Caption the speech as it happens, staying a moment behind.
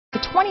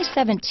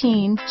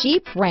2017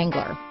 Jeep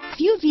Wrangler.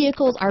 Few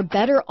vehicles are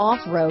better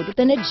off-road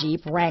than a Jeep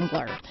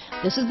Wrangler.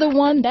 This is the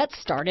one that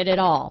started it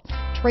all.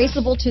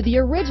 Traceable to the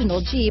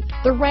original Jeep,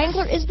 the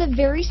Wrangler is the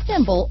very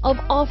symbol of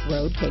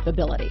off-road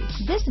capability.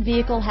 This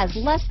vehicle has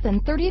less than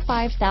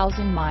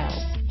 35,000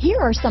 miles. Here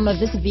are some of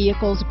this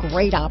vehicle's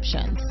great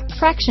options: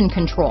 traction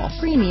control,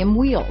 premium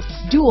wheels,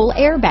 dual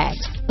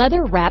airbags,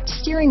 leather-wrapped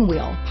steering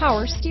wheel,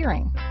 power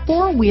steering,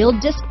 four-wheel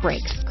disc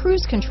brakes,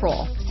 cruise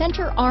control,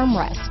 center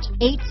armrest,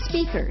 8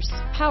 speakers,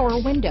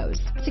 power windows,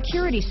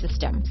 security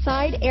system,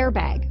 side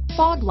airbag,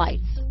 fog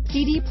lights,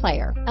 CD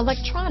player,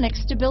 electronic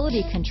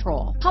stability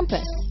control,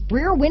 compass,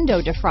 rear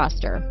window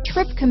defroster,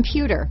 trip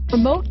computer,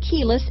 remote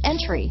keyless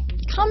entry.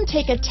 Come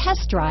take a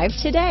test drive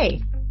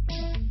today.